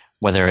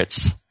 whether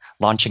it's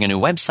launching a new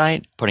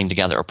website, putting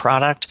together a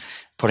product,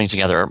 putting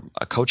together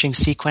a coaching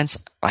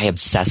sequence. I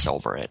obsess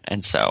over it.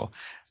 And so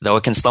though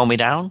it can slow me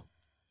down,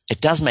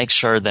 it does make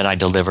sure that I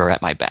deliver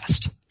at my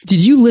best.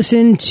 Did you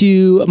listen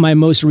to my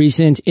most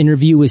recent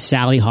interview with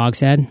Sally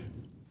Hogshead?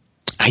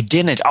 I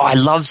didn't. Oh, I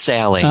love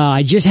Sally.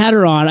 I just had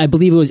her on. I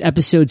believe it was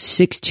episode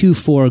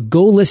 624.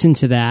 Go listen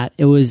to that.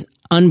 It was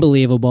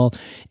unbelievable.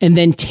 And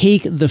then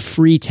take the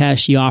free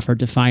test she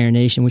offered to Fire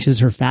Nation, which is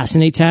her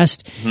Fascinate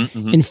test,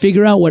 and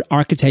figure out what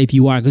archetype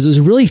you are. Because it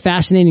was really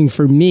fascinating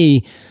for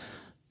me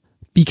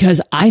because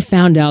I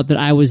found out that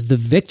I was the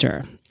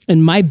victor.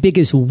 And my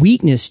biggest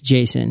weakness,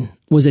 Jason,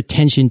 was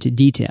attention to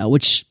detail,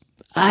 which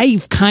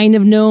I've kind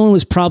of known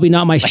was probably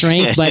not my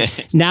strength,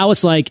 but now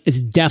it's like,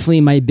 it's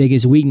definitely my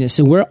biggest weakness.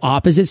 So we're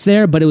opposites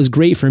there, but it was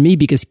great for me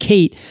because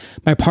Kate,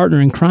 my partner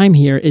in crime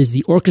here, is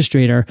the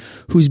orchestrator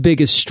whose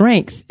biggest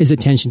strength is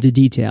attention to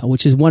detail,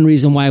 which is one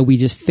reason why we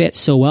just fit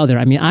so well there.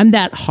 I mean, I'm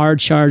that hard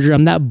charger.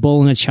 I'm that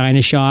bull in a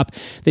china shop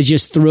that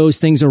just throws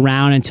things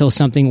around until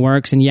something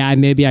works. And yeah,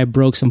 maybe I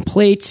broke some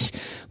plates,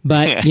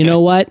 but you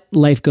know what?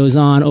 Life goes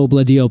on.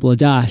 Obla di obla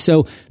da.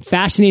 So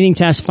fascinating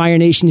test, Fire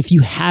Nation. If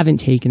you haven't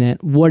taken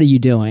it, what are you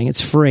doing?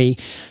 It's free.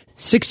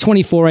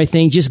 624, I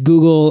think. Just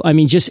Google,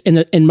 just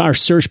in our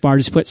search bar,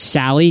 just put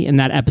Sally and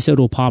that episode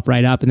will pop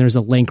right up and there's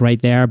a link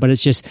right there. But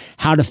it's just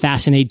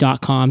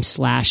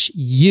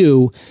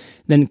howtofascinate.com/you,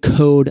 then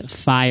code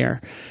FIRE.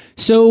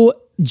 So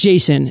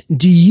Jason,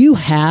 do you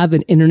have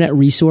an internet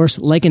resource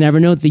like an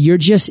Evernote that you're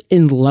just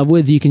in love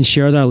with you can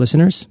share with our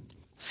listeners?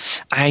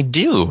 I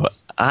do.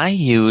 I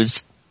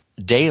use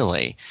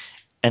daily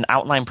an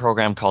outline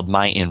program called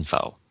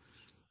MyInfo.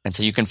 And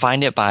so you can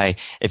find it by,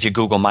 if you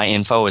Google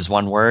MyInfo as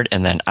one word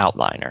and then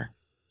outliner.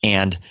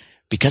 And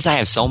because I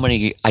have so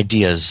many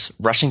ideas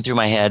rushing through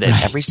my head and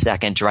every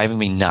second driving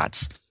me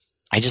nuts,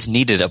 I just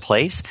needed a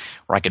place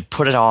where I could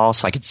put it all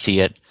so I could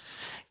see it,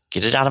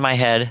 get it out of my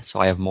head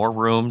so I have more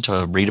room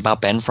to read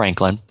about Ben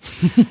Franklin.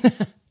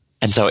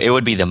 And so it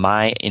would be the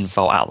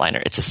MyInfo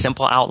outliner. It's a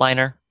simple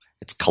outliner.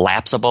 It's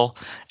collapsible.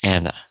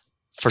 And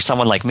for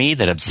someone like me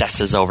that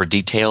obsesses over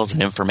details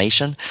and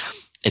information,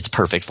 it's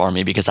perfect for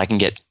me because I can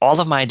get all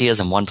of my ideas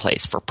in one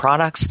place for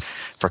products,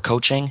 for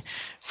coaching,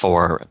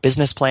 for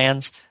business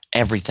plans,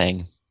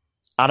 everything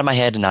out of my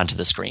head and onto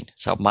the screen.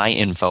 So my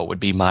info would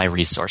be my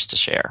resource to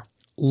share.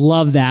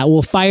 Love that.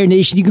 Well, Fire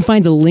Nation, you can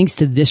find the links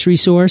to this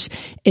resource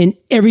and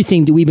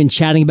everything that we've been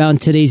chatting about in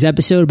today's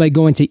episode by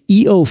going to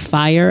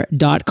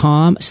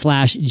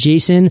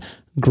eofire.com/Jason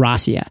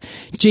Gracia.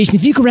 Jason,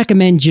 if you could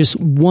recommend just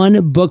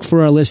one book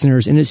for our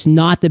listeners, and it's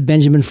not the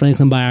Benjamin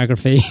Franklin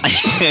biography,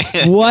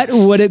 what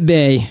would it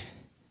be?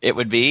 It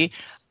would be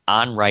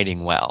On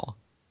Writing Well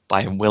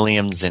by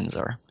William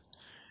Zinsser.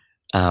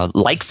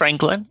 Like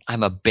Franklin,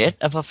 I'm a bit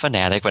of a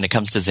fanatic when it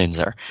comes to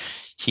Zinsser.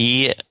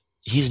 He's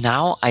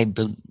now,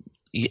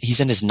 he's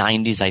in his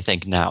 90s, I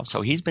think now.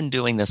 So he's been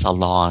doing this a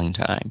long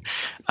time.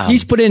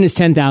 He's put in his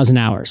 10,000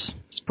 hours.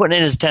 He's put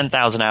in his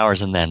 10,000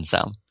 hours and then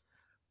some.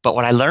 But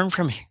what I learned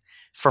from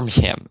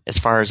him, as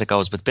far as it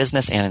goes with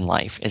business and in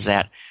life, is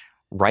that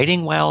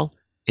writing well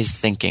is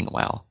thinking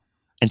well.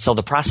 And so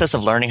the process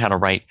of learning how to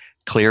write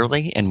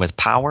clearly and with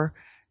power,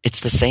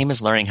 it's the same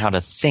as learning how to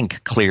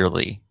think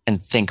clearly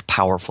and think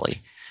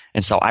powerfully.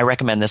 And so I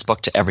recommend this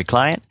book to every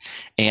client,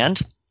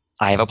 and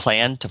I have a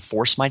plan to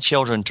force my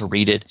children to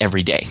read it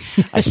every day.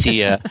 I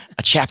see a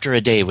chapter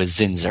a day with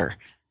Zinsser.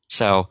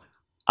 So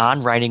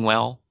On Writing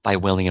Well by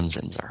William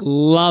Zinsser.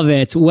 Love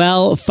it.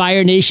 Well,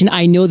 Fire Nation,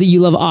 I know that you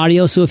love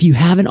audio, so if you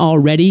haven't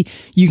already,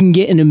 you can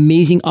get an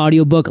amazing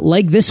audiobook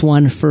like this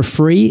one for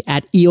free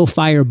at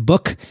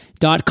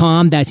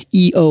eofirebook.com. That's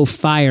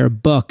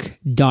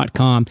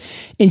eofirebook.com.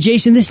 And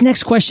Jason, this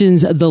next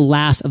question's the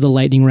last of the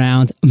lightning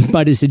round,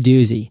 but it's a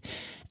doozy.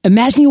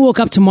 Imagine you woke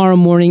up tomorrow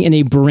morning in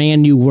a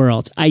brand new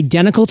world,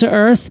 identical to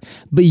Earth,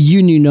 but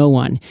you knew no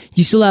one.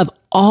 You still have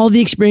all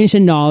the experience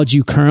and knowledge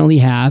you currently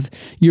have,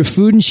 your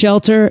food and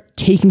shelter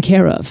taken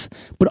care of,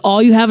 but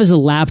all you have is a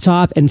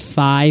laptop and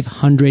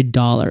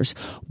 $500.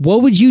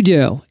 What would you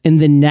do in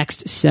the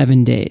next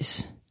 7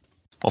 days?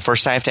 Well,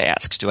 first I have to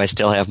ask, do I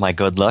still have my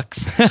good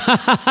looks?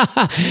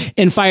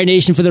 In Fire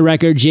Nation, for the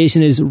record,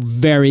 Jason is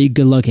very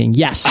good looking.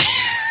 Yes.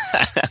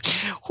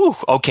 Whew,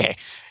 okay.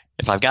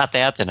 If I've got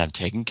that, then I'm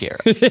taken care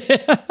of.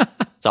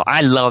 So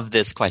I love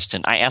this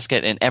question. I ask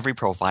it in every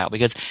profile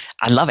because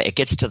I love it. It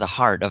gets to the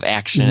heart of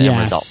action and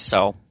results.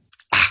 So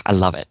I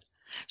love it.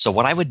 So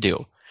what I would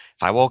do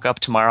if I woke up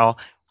tomorrow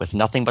with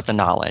nothing but the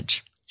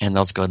knowledge and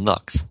those good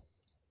looks,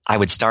 I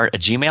would start a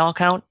Gmail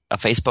account, a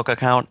Facebook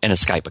account, and a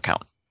Skype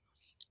account.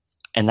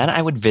 And then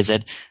I would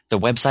visit the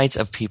websites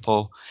of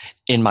people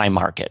in my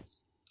market.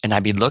 And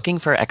I'd be looking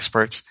for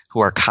experts who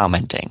are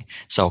commenting.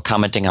 So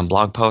commenting on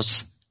blog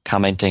posts,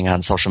 commenting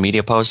on social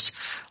media posts,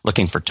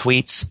 looking for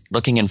tweets,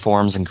 looking in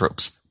forums and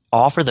groups,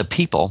 all for the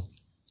people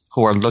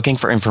who are looking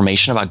for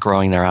information about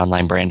growing their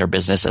online brand or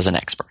business as an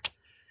expert.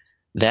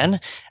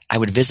 Then I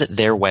would visit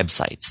their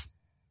websites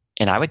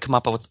and I would come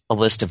up with a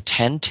list of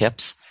 10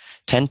 tips,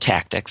 10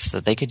 tactics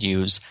that they could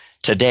use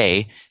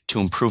today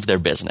to improve their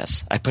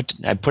business. I put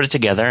it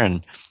together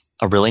in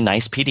a really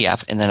nice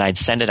PDF, and then I'd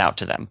send it out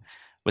to them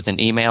with an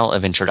email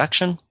of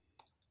introduction,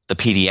 the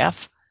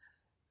PDF,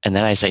 and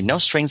then I say, no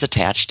strings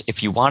attached.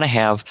 If you want to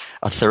have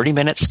a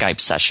 30-minute Skype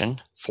session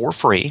for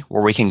free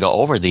where we can go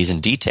over these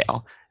in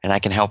detail and I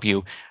can help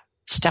you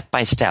step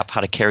by step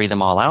how to carry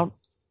them all out,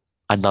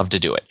 I'd love to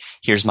do it.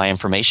 Here's my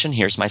information.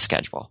 Here's my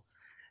schedule.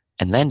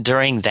 And then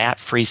during that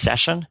free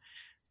session,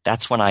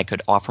 that's when I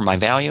could offer my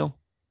value.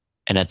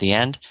 And at the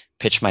end,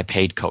 pitch my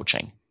paid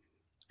coaching.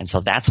 And so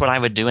that's what I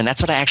would do. And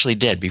that's what I actually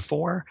did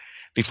before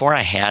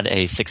I had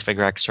a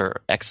six-figure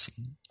expert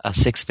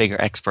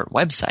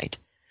website.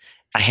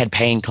 I had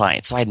paying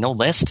clients. So I had no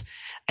list.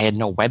 I had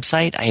no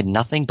website. I had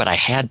nothing, but I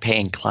had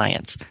paying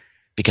clients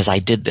because I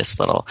did this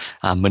little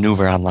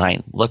maneuver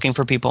online, looking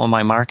for people in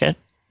my market,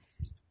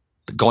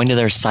 going to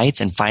their sites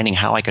and finding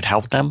how I could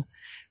help them,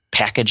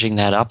 packaging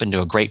that up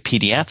into a great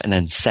PDF, and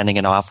then sending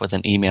it off with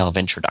an email of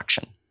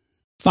introduction.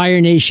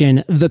 Fire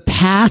Nation, the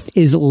path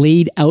is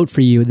laid out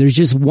for you. There's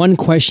just one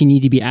question you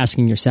need to be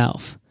asking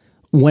yourself.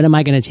 When am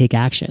I going to take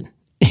action?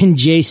 And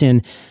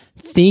Jason,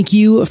 thank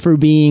you for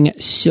being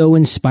so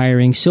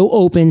inspiring, so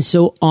open,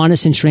 so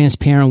honest and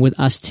transparent with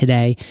us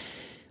today.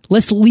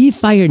 Let's leave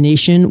Fire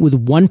Nation with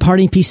one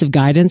parting piece of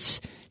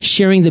guidance,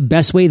 sharing the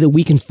best way that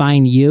we can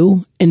find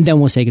you, and then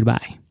we'll say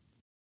goodbye.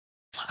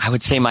 I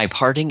would say my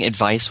parting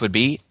advice would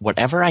be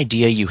whatever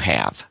idea you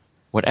have,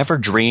 whatever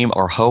dream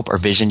or hope or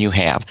vision you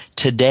have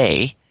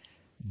today,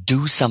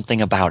 do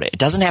something about it. It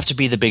doesn't have to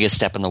be the biggest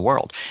step in the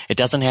world. It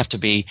doesn't have to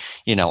be,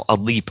 a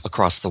leap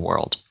across the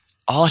world.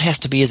 All it has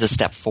to be is a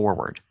step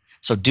forward.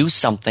 So do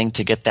something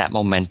to get that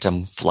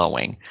momentum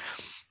flowing.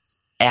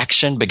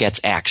 Action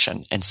begets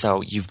action. And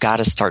so you've got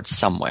to start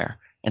somewhere.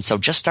 And so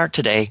just start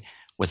today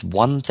with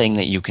one thing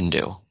that you can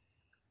do.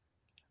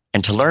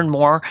 And to learn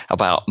more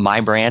about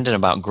my brand and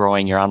about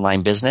growing your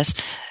online business,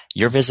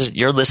 your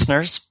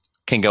listeners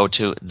can go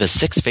to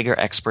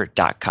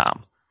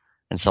thesixfigureexpert.com.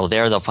 And so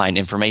there they'll find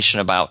information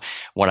about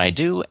what I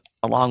do,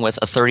 along with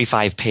a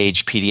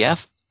 35-page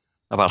PDF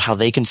about how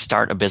they can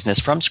start a business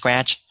from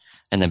scratch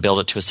and then build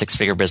it to a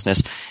 6-figure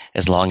business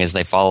as long as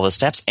they follow the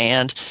steps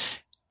and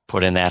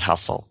put in that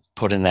hustle,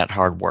 put in that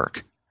hard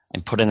work,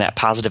 and put in that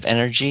positive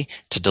energy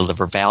to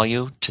deliver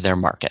value to their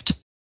market.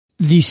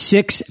 The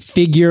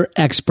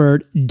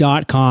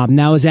 6figureexpert.com.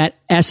 Now, is that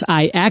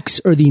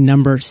SIX or the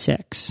number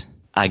 6?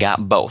 I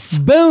got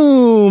both.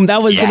 Boom!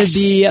 That was going to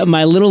be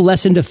my little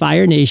lesson to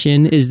Fire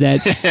Nation, is that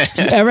if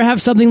you ever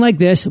have something like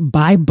this,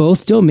 buy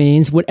both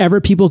domains.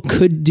 Whatever people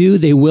could do,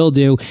 they will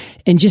do.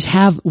 And just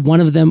have one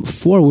of them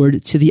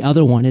forward to the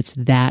other one. It's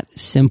that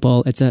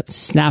simple. It's a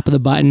snap of the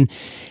button.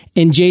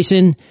 And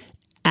Jason,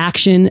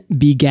 action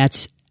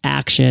begets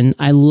action.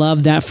 I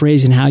love that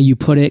phrase and how you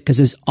put it,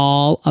 because it's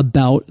all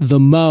about the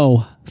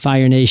mo,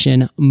 Fire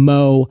Nation,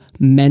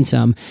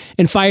 momentum.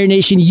 And Fire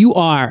Nation, you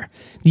are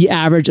the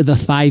average of the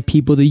 5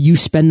 people that you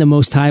spend the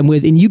most time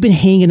with. And you've been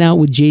hanging out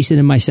with Jason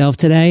and myself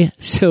today.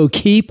 So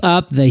keep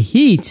up the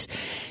heat.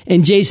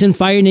 And Jason,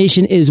 Fire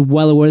Nation is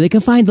well aware. They can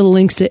find the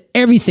links to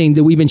everything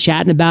that we've been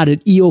chatting about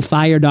at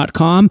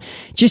eofire.com.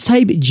 Just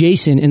type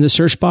Jason in the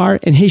search bar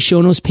and his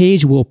show notes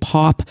page will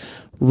pop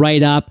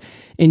right up.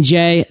 And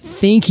Jay,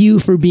 thank you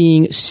for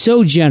being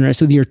so generous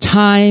with your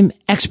time,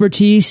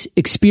 expertise,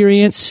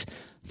 experience.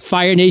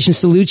 Fire Nation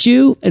salutes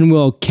you, and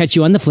we'll catch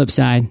you on the flip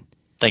side.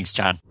 Thanks,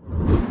 John.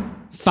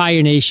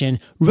 Fire Nation,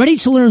 ready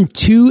to learn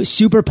 2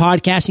 super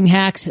podcasting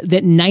hacks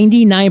that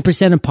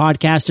 99% of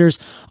podcasters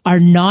are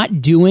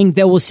not doing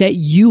that will set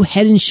you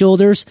head and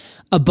shoulders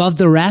above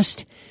the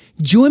rest?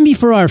 Join me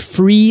for our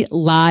free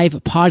live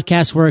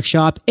podcast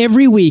workshop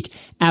every week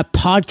at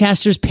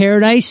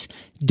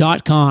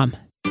podcastersparadise.com.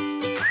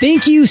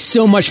 Thank you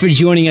so much for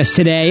joining us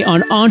today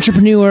on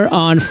Entrepreneur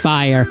on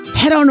Fire.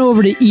 Head on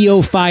over to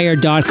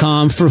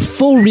eofire.com for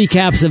full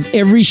recaps of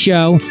every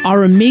show,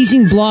 our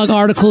amazing blog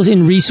articles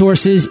and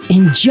resources,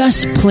 and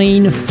just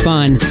plain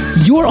fun.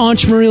 Your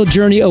entrepreneurial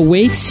journey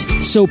awaits,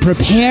 so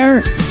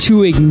prepare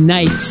to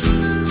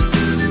ignite.